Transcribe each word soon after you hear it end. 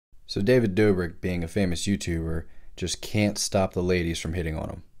So David Dobrik, being a famous YouTuber, just can't stop the ladies from hitting on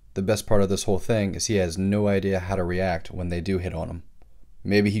him. The best part of this whole thing is he has no idea how to react when they do hit on him.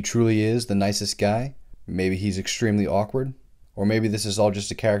 Maybe he truly is the nicest guy, maybe he's extremely awkward, or maybe this is all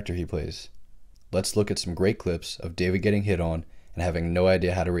just a character he plays. Let's look at some great clips of David getting hit on and having no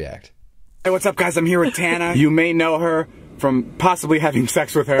idea how to react. Hey, what's up guys? I'm here with Tana. You may know her from possibly having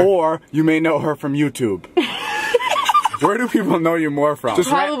sex with her, or you may know her from YouTube. Where do people know you more from?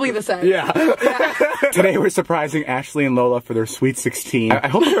 Just probably the same. Yeah. Today we're surprising Ashley and Lola for their Sweet 16. I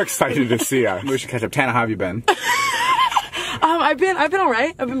hope they're excited to see us. We should catch up. Tana, how have you been? I've been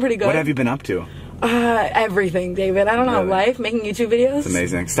alright. I've been pretty good. What have you been up to? Everything, David. I don't know, life, making YouTube videos. It's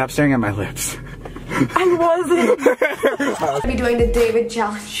amazing. Stop staring at my lips. I wasn't. I'll be doing the David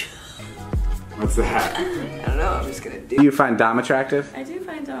challenge. What's that? I don't know, I'm just gonna do. Do you find Dom attractive? I do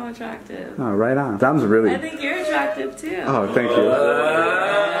find Dom attractive. Oh, right on. Dom's really... I think you're attractive too. Oh, thank you.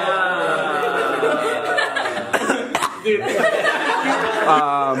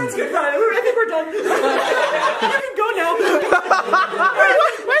 I think we're done. I can go now.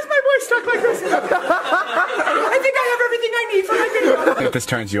 Why is my voice stuck like this? I think I have everything I need for my video. If this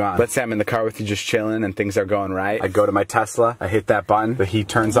turns you on, let's say I'm in the car with you just chilling and things are going right. I go to my Tesla, I hit that button, the heat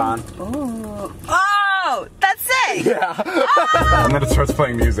turns on. Oh, that's sick! Yeah. And then it starts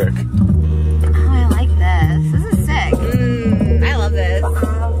playing music. Oh, I like this. This is sick. I love this.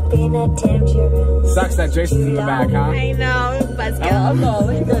 Sucks that Jason's in the back, huh? I know, buzzkill.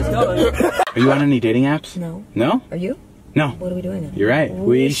 Where you guys going? Are you on any dating apps? No. No? Are you? No. What are we doing then? You're right.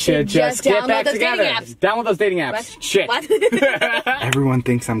 We should just get download back those together. dating apps. Download those dating apps. What? Shit. What? Everyone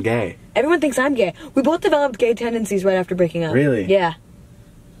thinks I'm gay. Everyone thinks I'm gay. We both developed gay tendencies right after breaking up. Really? Yeah.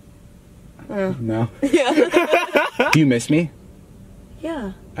 No. Yeah. Do you miss me?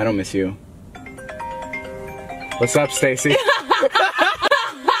 Yeah. I don't miss you. What's up, Stacy?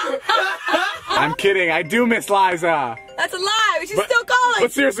 I'm kidding. I do miss Liza. That's a lie. She's still calling.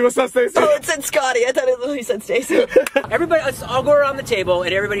 But seriously, what's up, Stacy? Oh, it said Scotty. I thought it literally said Stacy. Everybody, let's all go around the table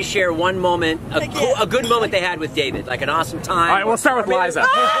and everybody share one moment, a good moment they had with David, like an awesome time. All right, we'll start with Liza.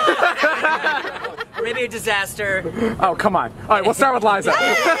 Or maybe a disaster. Oh, come on. All right, we'll start with Liza.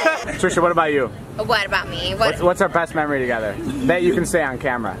 Trisha, what about you? What about me? What's our best memory together? That you can say on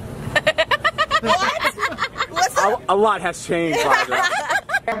camera. What? What's up? A lot has changed, Liza.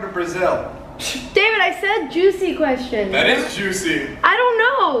 Come to Brazil. David, I said juicy question. That is juicy. I don't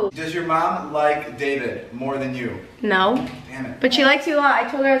know. Does your mom like David more than you? No. Damn it. But she likes you a lot. I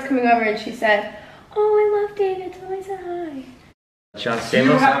told her I was coming over and she said, oh, I love David, so I said hi. John Do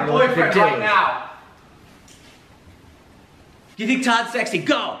you have a boyfriend right now? Do you think Todd's sexy?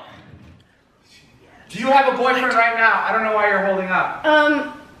 Go! Do you have a boyfriend right now? I don't know why you're holding up.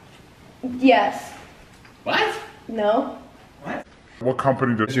 Yes. What? No. What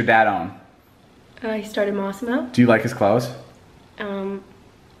company does your dad own? He started Mossimo. Do you like his clothes? Not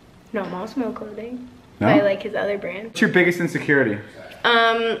Mossimo clothing. No? But I like his other brand. What's your biggest insecurity?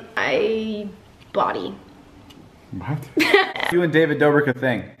 Body. What? You and David Dobrik a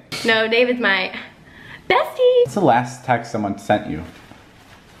thing? No, David's my bestie. What's the last text someone sent you?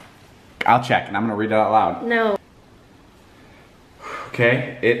 I'll check and I'm gonna read it out loud. No.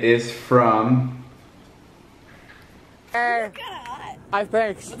 Okay, it is from... Hi,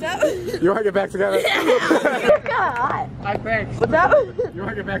 thanks. What's up? You wanna get back together? You're kinda hot. Hi, thanks. What's up? You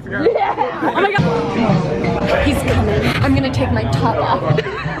wanna get back together? Yeah. Oh my god. He's coming. I'm gonna take my top off.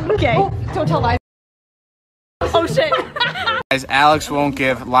 Okay. Oh, don't tell Liza. Oh shit. Guys, Alex won't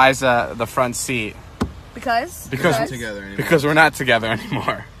give Liza the front seat. Because We're not together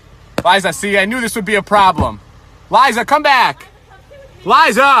anymore. Liza, see, I knew this would be a problem. Liza, come back.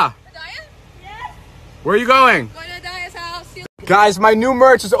 Liza! Yes. Where are you going? Going to Dia's house. Guys, my new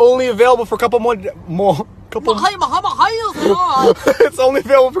merch is only available for a couple more it's only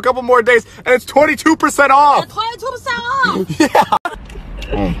available for a couple more days, and it's 22% off. 22% off.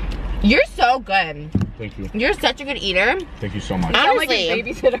 Yeah. You're so good. Thank you. You're such a good eater. Thank you so much. Honestly. Like a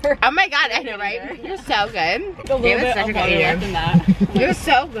babysitter. Oh my god, I know, right? You're so good. David's such a good eater. You're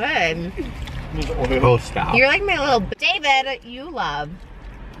so good. Oh, stop. You're like my little David. You love,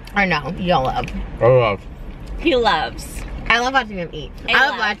 or no, you don't love. Oh, He loves. I love watching him eat. I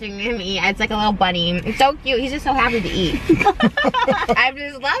love watching him eat. It's like a little bunny. It's so cute. He's just so happy to eat. I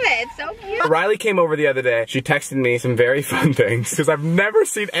just love it. It's so cute. Riley came over the other day. She texted me some very fun things because I've never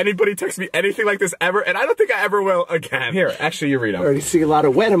seen anybody text me anything like this ever, and I don't think I ever will again. Here, actually, you read them. I already see a lot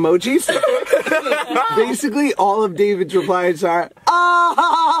of wet emojis. Basically, all of David's replies are, I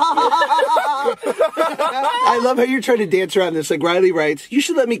love how you're trying to dance around this. Like Riley writes, you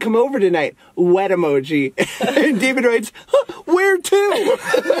should let me come over tonight. Wet emoji. And David writes, where to?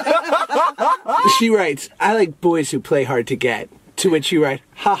 She writes, I like boys who play hard to get. To which you write,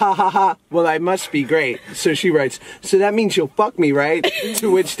 ha ha ha ha, well I must be great. So she writes, so that means you'll fuck me, right? To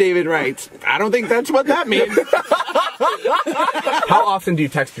which David writes, I don't think that's what that means. How often do you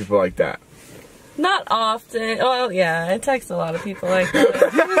text people like that? Not often. Well, yeah, I text a lot of people like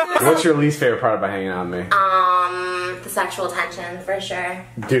that. What's your least favorite part about hanging out with me? The sexual tension, for sure.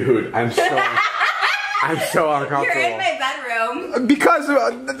 Dude, I'm so uncomfortable. You're in my bedroom. Because,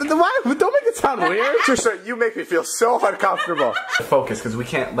 don't make it sound weird. You make me feel so uncomfortable. Focus, because we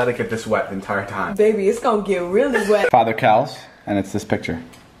can't let it get this wet the entire time. Baby, it's gonna get really wet. Father Cal's, and it's this picture.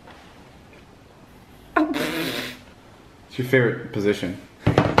 What's your favorite position?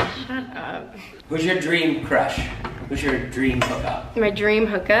 Shut up. Who's your dream crush? Who's your dream hookup? My dream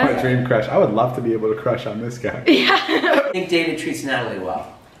hookup? My dream crush. I would love to be able to crush on this guy. Yeah. I think David treats Natalie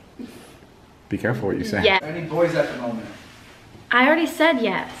well. Be careful what you say. Yeah. Any boys at the moment? I already said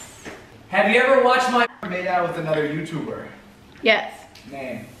yes. Have you ever watched my... Made out with another YouTuber. Yes.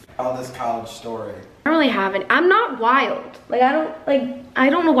 Name. Tell this college story. I don't really have it. I'm not wild. Like, I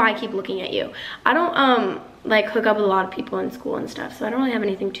don't know why I keep looking at you. I don't, like, hook up with a lot of people in school and stuff, so I don't really have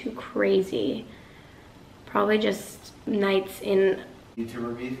anything too crazy. Probably just nights in...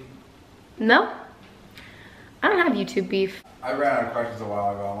 YouTuber beef? No. I don't have YouTube beef. I ran out of questions a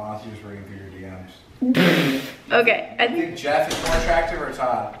while ago. Why don't you just reading through your DMs? Okay. I think Jeff is more attractive or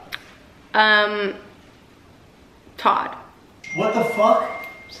Todd? Todd. What the fuck?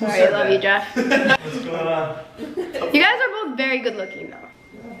 Sorry, I love you, Jeff. What's going on? You guys are both very good looking, though.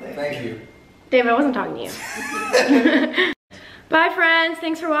 Thank you. David, I wasn't talking to you. Bye, friends.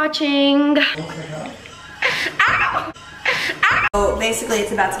 Thanks for watching. Ow! So basically,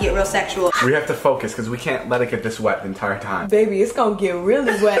 it's about to get real sexual. We have to focus because we can't let it get this wet the entire time. Baby, it's gonna get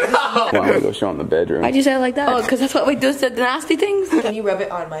really wet. Well, I'm gonna go show in the bedroom. Why'd you say it like that? Oh, because that's what we do, said the nasty things? Can you rub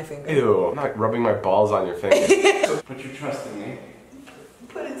it on my finger? Ew, I'm not rubbing my balls on your finger. Put your trust in me.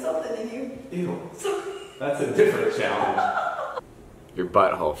 Putting something in you. Ew. That's a different challenge. Your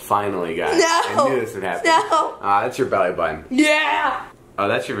butthole, finally, guys. No. I knew this would happen. No. That's your belly button. Yeah. Oh,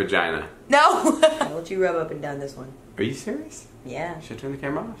 that's your vagina. No. I'll let you rub up and down this one. Are you serious? Yeah. Should I turn the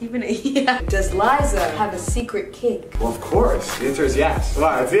camera off? Yeah. Does Liza have a secret kink? Well, of course. The answer is yes.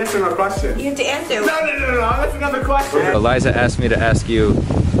 Why? It's a yes or no question. You have to answer. No, that's another question. Eliza asked me to ask you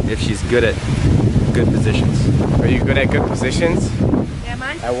if she's good at good positions. Are you good at good positions? Yeah,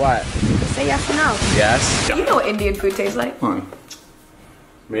 mine? At what? Say yes or no. Yes. You know what Indian food tastes like? Come on.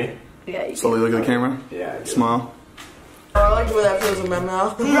 Me? Yeah, you Slowly look at the camera? Yeah. Smile. I like the way that feels in my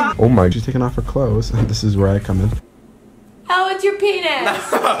mouth. Oh my, she's taking off her clothes. This is where I come in. How is your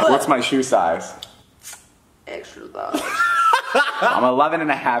penis? What's my shoe size? Extra large. I'm 11 and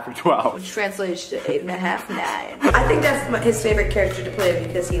a half or 12. Which translates to 8.5, 9. I think that's his favorite character to play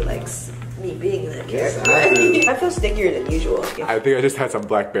because he likes me being that character. I feel stickier than usual. I think I just had some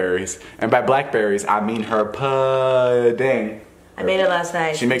blackberries. And by blackberries, I mean her pudding. I made it last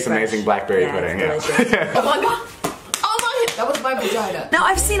night. She makes amazing blackberry pudding, yeah. Oh my god! Oh my! That was my vagina. Now,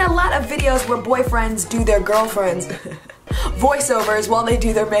 I've seen a lot of videos where boyfriends do their girlfriends voiceovers while they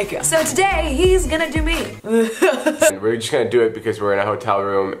do their makeup. So today, he's gonna do me. We're just gonna do it because we're in a hotel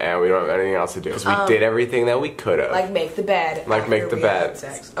room and we don't have anything else to do. Because we did everything that we could have. Like make the bed. Like make the bed.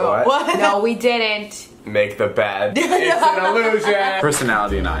 Sex. Oh, what? No, we didn't. Make the bed. It's an illusion.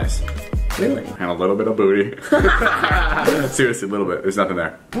 Personality and eyes. Really? And a little bit of booty. Seriously, a little bit. There's nothing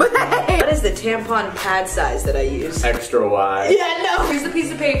there. What is the tampon pad size that I use? Extra wide. Yeah, no. Here's the piece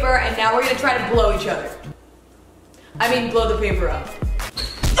of paper, and now we're gonna try to blow each other. I mean, blow the paper up.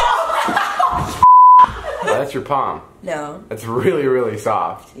 Oh, that's your palm. No. It's really, really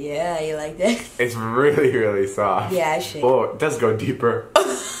soft. Yeah, you like that? It's really, really soft. Yeah, I should. Oh, it does go deeper.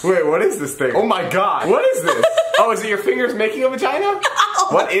 Wait, what is this thing? Oh my god. What is this? Oh, is it your fingers making a vagina?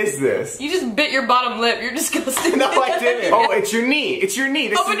 What is this? You just bit your bottom lip. You're disgusting. No, I didn't. Oh, it's your knee. It's your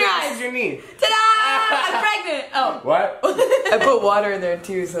knee. Open your eyes. This is your knee. Ta-da! I'm pregnant. Oh. What? I put water in there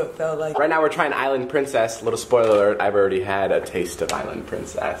too, so it felt like. Right now we're trying Island Princess. Little spoiler alert, I've already had a taste of Island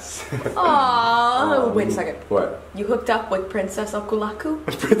Princess. Aww. Wait a second. What? You hooked up with Princess Okulaku?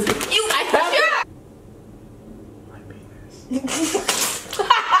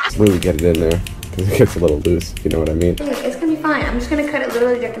 Really get it in there because it gets a little loose, if you know what I mean. It's gonna be fine. I'm just gonna cut it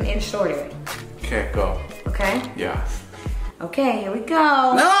literally like an inch shorter. Okay, go. Okay? Yeah. Okay, here we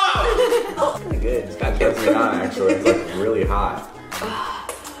go. No! It's pretty good. That turns me on, actually. It's like really hot.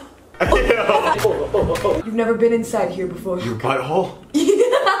 You've never been inside here before. Your butthole?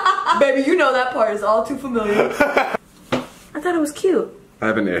 Baby, you know that part is all too familiar. I thought it was cute. I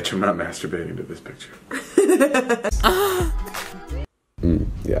have an itch. I'm not masturbating to this picture.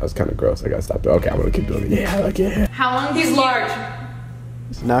 Yeah, it was kind of gross. I gotta stop doing it. Okay, I'm gonna keep doing it. Yeah, I like it. How long? He's large.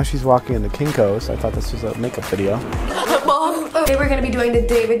 So now she's walking into Kinko's. I thought this was a makeup video. Mom. Today we're gonna be doing the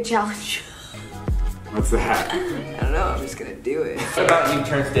David challenge. What's that? I don't know, I'm just gonna do it. What about you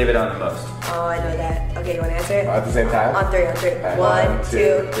turns David on the most? Oh, I know that. Okay, you wanna answer it? At the same time? On three. Okay. 1,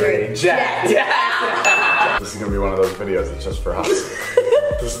 2, 3. Jack! Yeah! This is gonna be one of those videos that's just for us.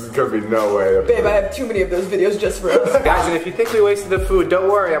 This is gonna be no way. Babe, I have too many of those videos just for us. Guys, and if you think we wasted the food, don't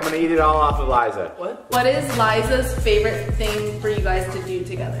worry. I'm gonna eat it all off of Liza. What is Liza's favorite thing for you guys to do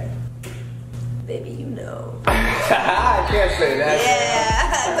together? Baby, you know. I can't say that.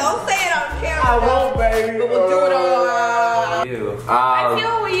 Yeah, don't say it on camera. I won't, baby. But we'll do it all. You. I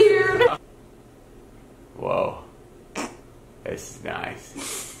feel weird. Whoa. This is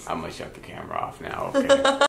nice. I'm gonna shut the camera off now, okay?